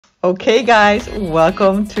Okay, guys,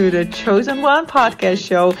 welcome to the Chosen One podcast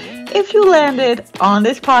show. If you landed on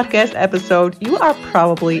this podcast episode, you are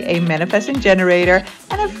probably a manifesting generator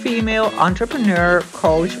and a female entrepreneur,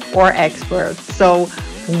 coach, or expert. So,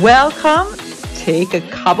 welcome, take a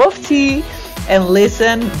cup of tea, and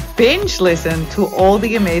binge listen to all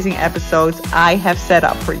the amazing episodes I have set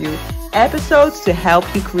up for you. Episodes to help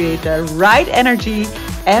you create the right energy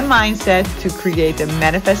and mindset to create the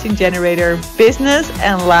manifesting generator business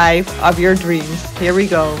and life of your dreams. Here we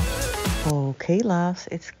go. Okay, loves,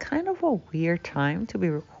 it's kind of a weird time to be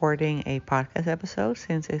recording a podcast episode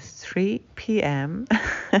since it's 3 p.m.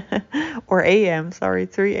 or a.m. Sorry,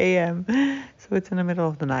 3 a.m. So it's in the middle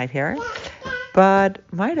of the night here. But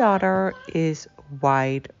my daughter is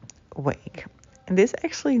wide awake. And this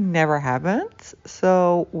actually never happens.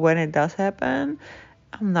 So when it does happen,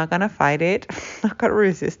 I'm not gonna fight it. I'm not gonna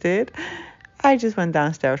resist it. I just went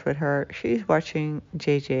downstairs with her. She's watching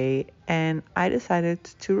JJ, and I decided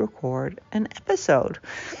to record an episode.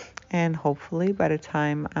 And hopefully, by the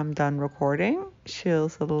time I'm done recording, she'll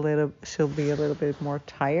be a little bit more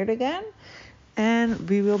tired again, and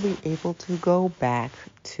we will be able to go back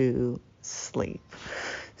to sleep.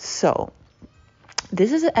 So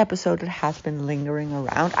this is an episode that has been lingering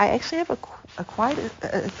around. I actually have quite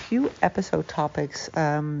a few episode topics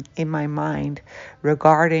in my mind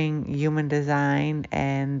regarding human design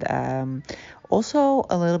and also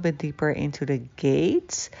a little bit deeper into the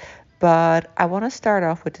gates. But I want to start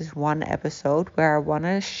off with this one episode where I want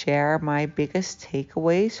to share my biggest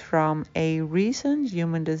takeaways from a recent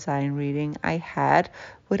human design reading I had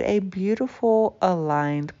with a beautiful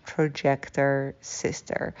aligned projector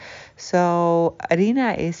sister. So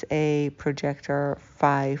Adina is a projector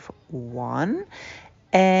 5-1.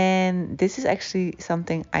 And this is actually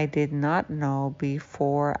something I did not know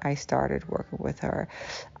before I started working with her.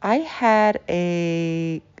 I had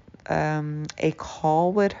a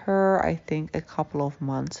call with her, I think a couple of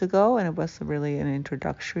months ago, and it was really an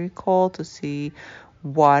introductory call to see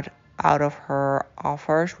what out of her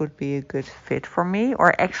offers would be a good fit for me.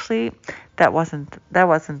 Or actually, that wasn't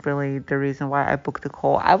really the reason why I booked the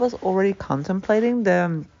call. I was already contemplating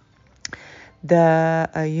the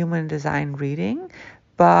human design reading,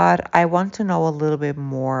 but I want to know a little bit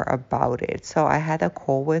more about it. So I had a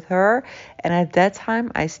call with her, and at that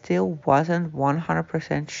time I still wasn't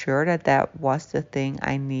 100% sure that was the thing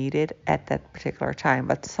I needed at that particular time,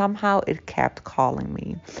 but somehow it kept calling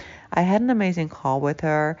me. I had an amazing call with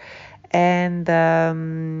her, and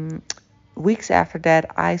weeks after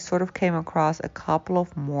that, I sort of came across a couple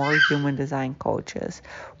of more human design coaches.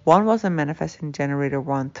 One was a manifesting generator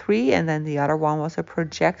 1-3, and then the other one was a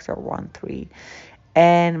projector 1-3.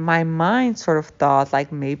 And my mind sort of thought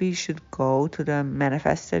like maybe you should go to the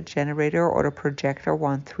manifested generator or the projector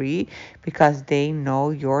 1-3 because they know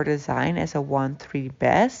your design as a 1-3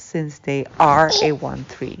 best since they are a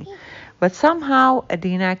 1-3. But somehow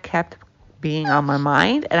Adina kept being on my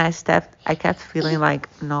mind, and I kept feeling like,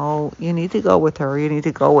 no, you need to go with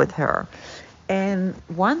her. And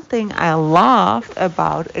one thing I loved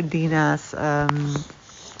about Adina's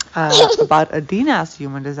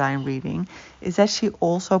human design reading is that she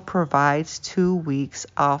also provides 2 weeks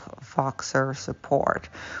of Voxer support,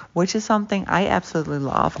 which is something I absolutely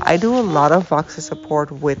love. I do a lot of Voxer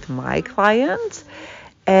support with my clients,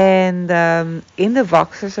 and in the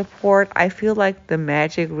Voxer support, I feel like the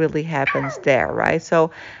magic really happens there, right?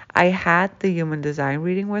 So I had the human design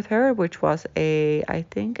reading with her, which was I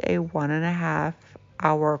think a 1.5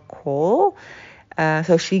 hour call.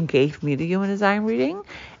 So she gave me the human design reading.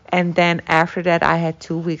 And then after that, I had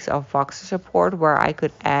 2 weeks of Voxer support where I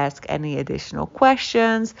could ask any additional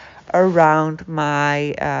questions around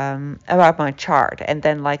my about my chart, and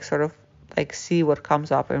then sort of see what comes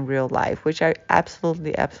up in real life, which I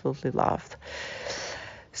absolutely loved.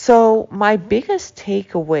 So my biggest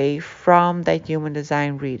takeaway from that human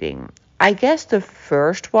design reading, I guess the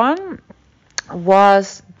first one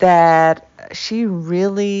was that she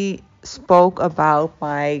really spoke about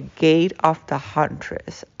my gate of the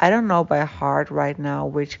Huntress. I don't know by heart right now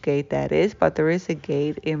which gate that is, but there is a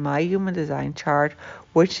gate in my human design chart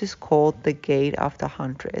which is called the gate of the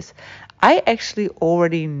Huntress. I actually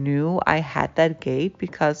already knew I had that gate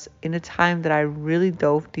because in the time that I really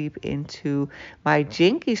dove deep into my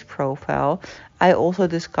Jinkies profile, I also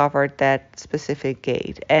discovered that specific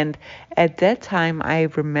gate. And at that time, I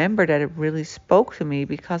remember that it really spoke to me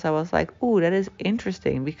because I was like, ooh, that is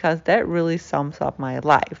interesting because that really sums up my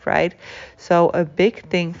life, right? So a big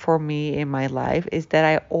thing for me in my life is that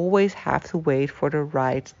I always have to wait for the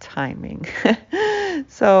right timing.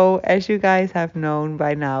 So, as you guys have known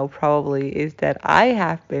by now, probably, is that I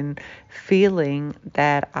have been feeling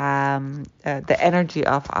that the energy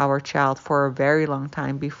of our child for a very long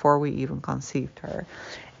time before we even conceived her.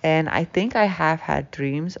 And I think I have had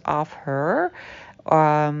dreams of her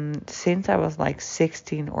since I was like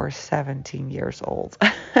 16 or 17 years old.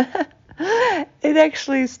 It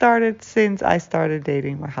actually started since I started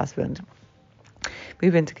dating my husband.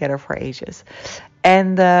 We've been together for ages.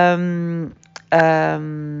 And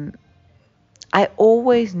I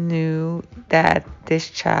always knew that this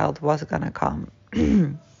child was going to come.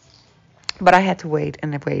 But I had to wait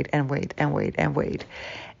and wait and wait and wait and wait.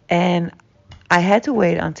 And I had to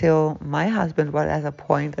wait until my husband was at a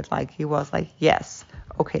point that like he was like, yes,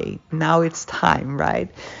 okay, now it's time, right?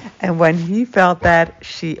 And when he felt that,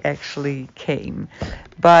 she actually came.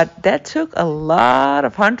 But that took a lot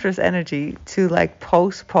of Huntress energy to like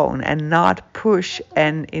postpone and not push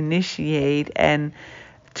and initiate and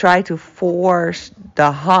try to force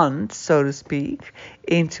the hunt, so to speak,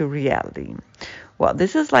 into reality. Well,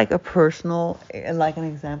 this is like a personal, like an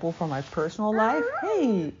example from my personal life.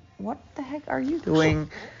 Hey, what the heck are you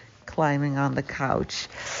doing climbing on the couch?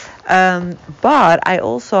 But I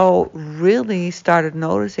also really started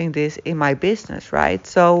noticing this in my business, right?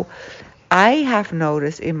 So I have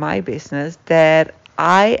noticed in my business that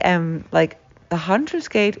I am like the Huntress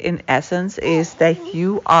gate in essence is that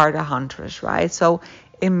you are the Huntress, right? So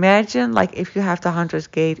imagine like if you have the Huntress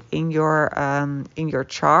gate in your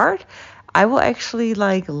chart, I will actually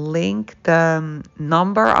like link the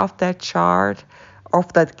number of that chart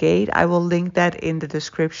of that gate. I will link that in the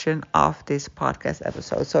description of this podcast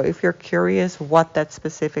episode. So if you're curious what that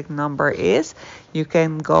specific number is, you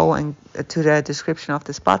can go and to the description of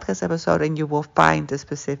this podcast episode and you will find the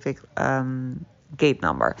specific gate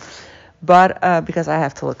number. But because I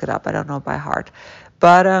have to look it up, I don't know by heart.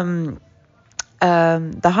 But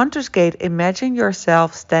the Hunter's Gate, imagine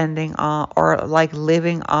yourself standing on or like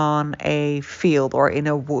living on a field or in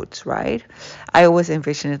a woods, right? I always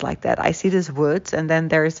envision it like that. I see this woods and then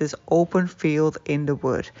there is this open field in the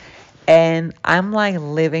wood. And I'm like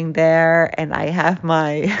living there and I have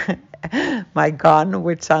my my gun,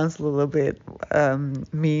 which sounds a little bit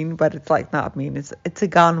mean, but it's like not mean. It's a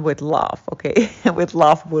gun with love, okay, with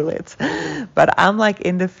love bullets. But I'm like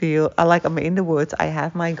in the field, I'm in the woods. I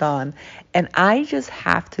have my gun, and I just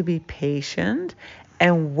have to be patient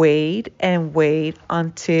and wait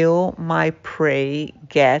until my prey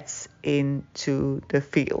gets into the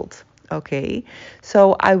field. Okay,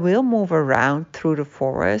 so I will move around through the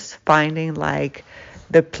forest, finding like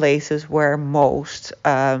the places where most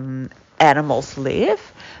animals live,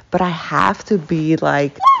 but I have to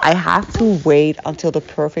wait until the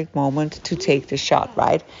perfect moment to take the shot,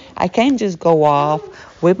 right? I can't just go off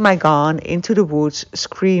with my gun into the woods,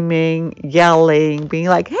 screaming, yelling, being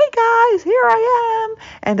like, hey guys, here I am,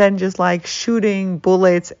 and then just like shooting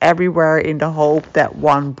bullets everywhere in the hope that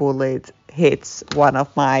one bullet hits one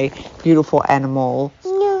of my beautiful animals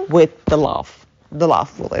with the love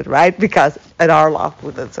bullet, right? Because it are love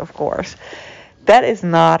bullets, of course. That is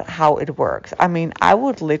not how it works. I mean, I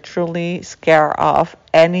would literally scare off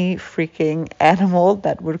any freaking animal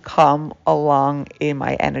that would come along in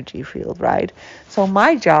my energy field, right? So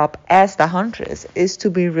my job as the Huntress is to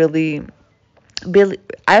be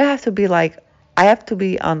I have to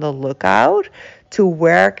be on the lookout to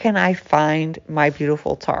where can I find my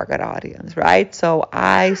beautiful target audience, right? So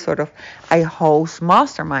I host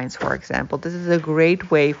masterminds, for example. This is a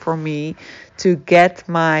great way for me to get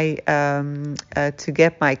my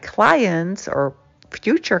clients or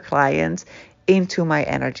future clients into my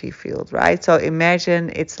energy field, right? So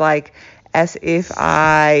imagine it's like as if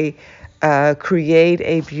I create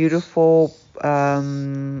a beautiful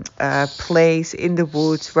place in the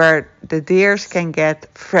woods where the deers can get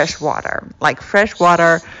fresh water. Like fresh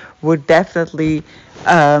water would definitely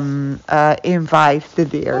invite the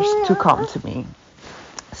deers to come to me.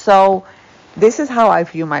 So this is how I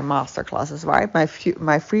view my master classes, right? My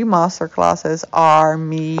free master classes are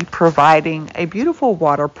me providing a beautiful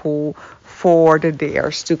water pool for the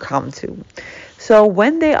deers to come to. So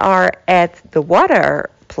when they are at the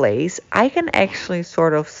water place, I can actually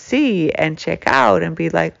sort of see and check out and be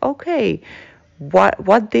like, okay,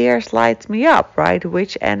 what deers lights me up, right?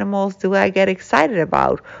 Which animals do I get excited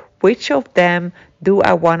about? Which of them do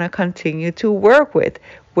I want to continue to work with?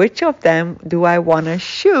 Which of them do I want to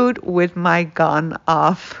shoot with my gun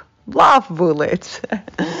of love bullets?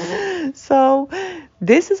 So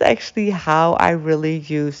this is actually how I really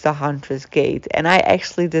use the Huntress Gate. And I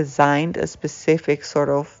actually designed a specific sort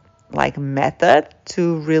of like method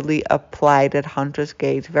to really apply that Huntress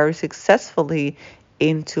Gate very successfully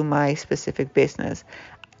into my specific business.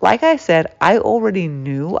 Like I said, I already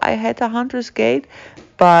knew I had the Huntress gate,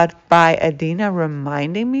 but by Adina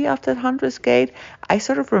reminding me of that Huntress gate, I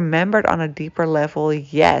sort of remembered on a deeper level,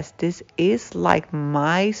 yes, this is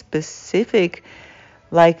my specific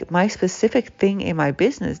thing in my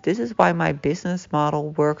business. This is why my business model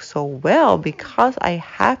works so well, because I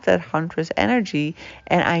have that Huntress energy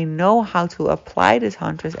and I know how to apply this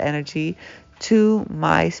Huntress energy to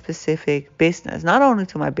my specific business. Not only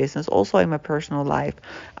to my business, also in my personal life.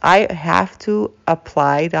 I have to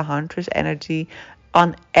apply the Huntress energy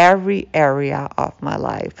on every area of my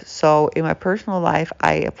life. So in my personal life,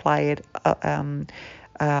 I apply it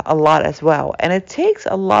a lot as well. And it takes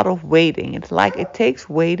a lot of waiting. It's like it takes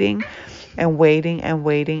waiting and waiting and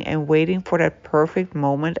waiting and waiting for that perfect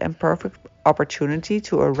moment and perfect opportunity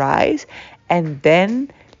to arise, and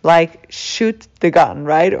then like shoot the gun,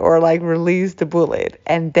 right? Or like release the bullet.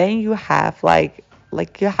 And then you have like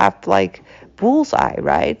bullseye,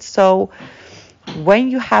 right? So when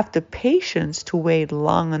you have the patience to wait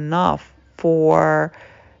long enough for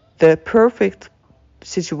the perfect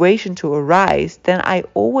situation to arise, then I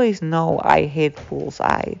always know I hit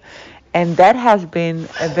bullseye. And that has been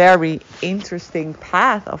a very interesting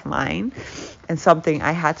path of mine, and something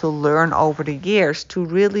I had to learn over the years, to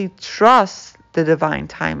really trust the divine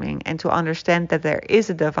timing and to understand that there is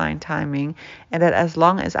a divine timing, and that as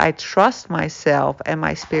long as I trust myself and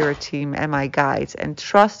my spirit team and my guides, and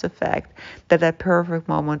trust the fact that that perfect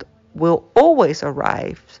moment will always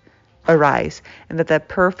arise, and that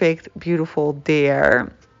perfect, beautiful,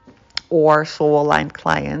 dear or soul aligned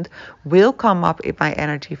client will come up in my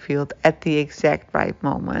energy field at the exact right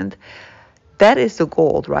moment. That is the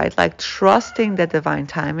goal, right? Like trusting the divine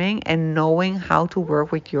timing and knowing how to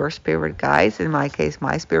work with your spirit guides, in my case,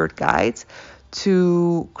 my spirit guides,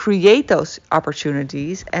 to create those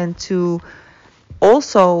opportunities and to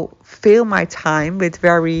also fill my time with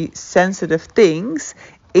very sensitive things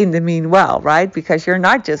in the meanwhile, right? Because you're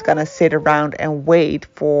not just going to sit around and wait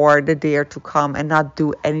for the deer to come and not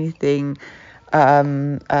do anything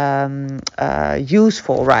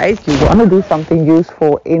useful, right? You want to do something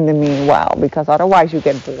useful in the meanwhile, because otherwise you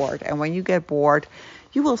get bored. And when you get bored,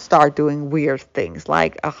 you will start doing weird things.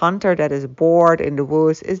 Like a hunter that is bored in the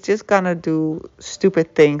woods is just going to do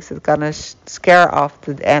stupid things. It's going to scare off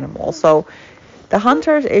the animal. So the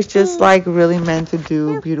hunter is just like really meant to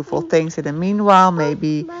do beautiful things in the meanwhile,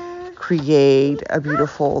 maybe create a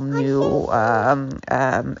beautiful new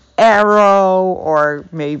arrow, or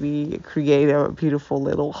maybe create a beautiful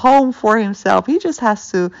little home for himself. He just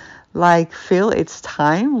has to like fill its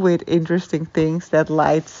time with interesting things that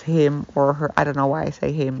lights him or her. I don't know why I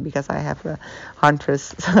say him, because I have a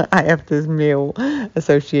huntress. I have this male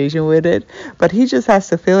association with it, but he just has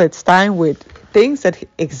to fill its time with things that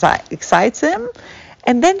excites him,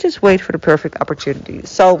 and then just wait for the perfect opportunity.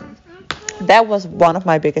 So that was one of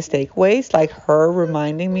my biggest takeaways, like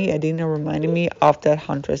Adina reminding me of that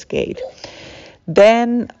Huntress gate.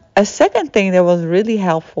 Then a second thing that was really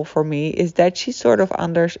helpful for me is that she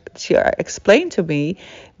explained to me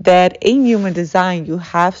that in human design you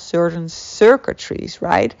have certain circuitries,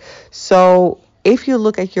 right? So if you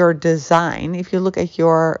look at your design, if you look at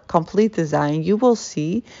your complete design, you will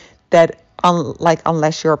see that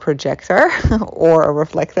unless you're a projector or a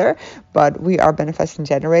reflector, but we are manifesting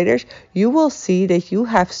generators, you will see that you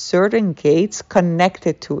have certain gates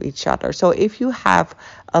connected to each other. So if you have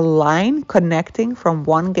a line connecting from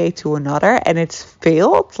one gate to another and it's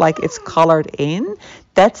filled, like it's colored in,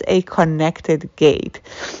 that's a connected gate.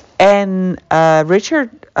 And Richard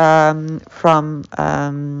from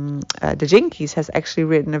the Jinkies has actually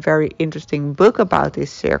written a very interesting book about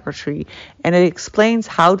this circuitry, and it explains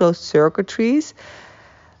how those circuitries,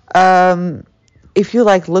 if you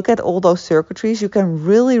look at all those circuitries, you can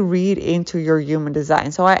really read into your human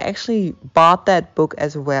design. So I actually bought that book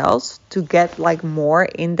as well to get more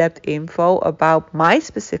in-depth info about my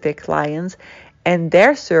specific clients and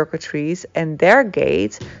their circuitries and their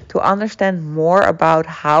gates, to understand more about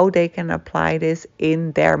how they can apply this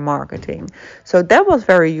in their marketing. So that was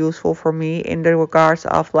very useful for me in the regards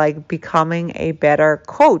of becoming a better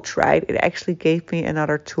coach, right? It actually gave me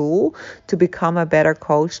another tool to become a better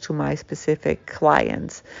coach to my specific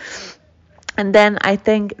clients. And then I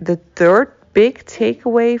think the third big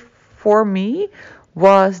takeaway for me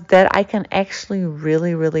was that I can actually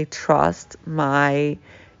really, really trust my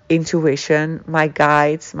intuition, my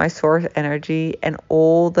guides, my source energy, and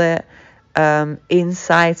all the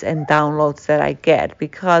insights and downloads that I get.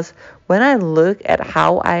 Because when I look at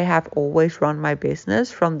how I have always run my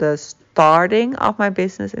business from the starting of my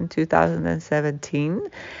business in 2017,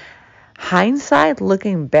 hindsight,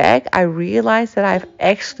 looking back, I realized that I've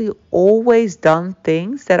actually always done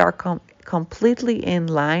things that are completely in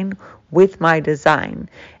line with my design.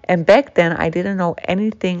 And back then, I didn't know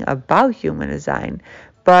anything about human design,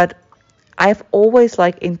 but I've always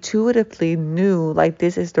like intuitively knew like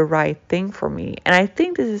this is the right thing for me. And I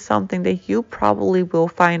think this is something that you probably will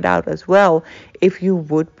find out as well if you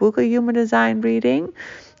would book a human design reading.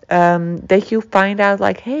 That you find out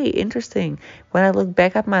like, hey, interesting. When I look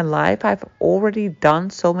back at my life, I've already done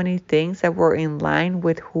so many things that were in line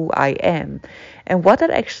with who I am. And what that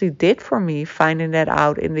actually did for me, finding that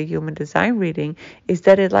out in the human design reading, is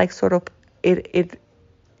that it like sort of it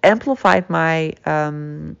amplified my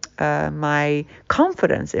my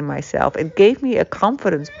confidence in myself. It gave me a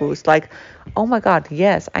confidence boost. Like, oh my God,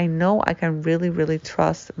 yes, I know I can really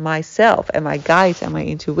trust myself and my guides and my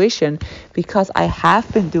intuition because I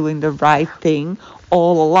have been doing the right thing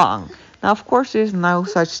all along. Now, of course, there's no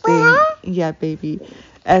such thing, yeah, baby,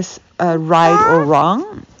 as right or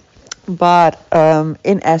wrong. But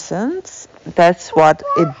in essence, that's what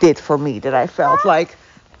it did for me, that I felt like,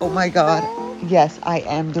 oh my God, yes, I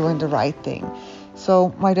am doing the right thing.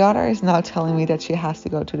 So my daughter is now telling me that she has to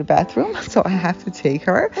go to the bathroom, so I have to take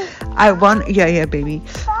her. Yeah, baby.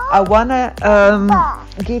 I want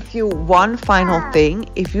to give you one final thing.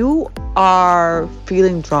 If you are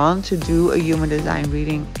feeling drawn to do a human design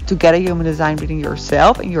reading, to get a human design reading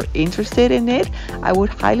yourself, and you're interested in it, I would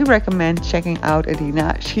highly recommend checking out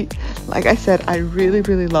Adina. She, like I said, I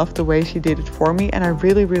really love the way she did it for me, and I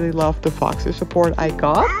really love the Voxer support I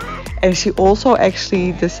got. And she also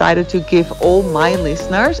actually decided to give all my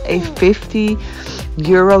listeners a €50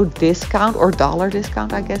 discount, or dollar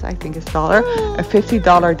discount, I guess. I think it's dollar. A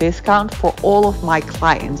 $50 discount for all of my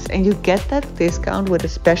clients. And you get that discount with a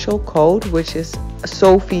special code, which is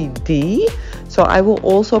Sophie D. So I will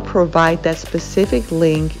also provide that specific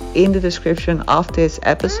link in the description of this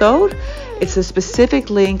episode. It's a specific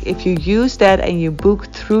link. If you use that and you book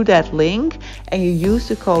through that link and you use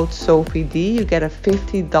the code SophieD, you get a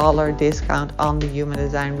 $50 discount on the human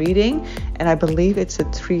design reading. And I believe it's a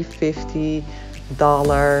 $350.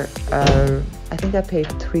 I think I paid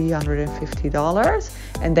 $350.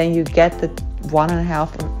 And then you get the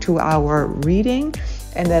 1.5 or 2 hour reading.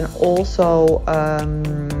 And then also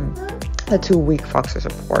a 2-week Voxer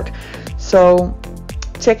support. So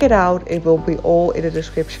check it out. It will be all in the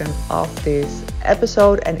description of this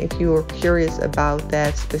episode. And if you're curious about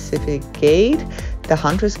that specific gate, the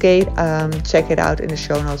Huntress gate, check it out in the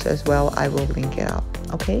show notes as well. I will link it up.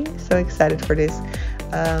 Okay, so excited for this.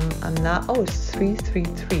 I'm not, it's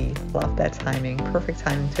 3:33. Love that timing. Perfect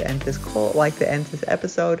timing to end this call, like to end this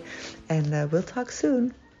episode. And we'll talk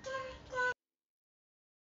soon.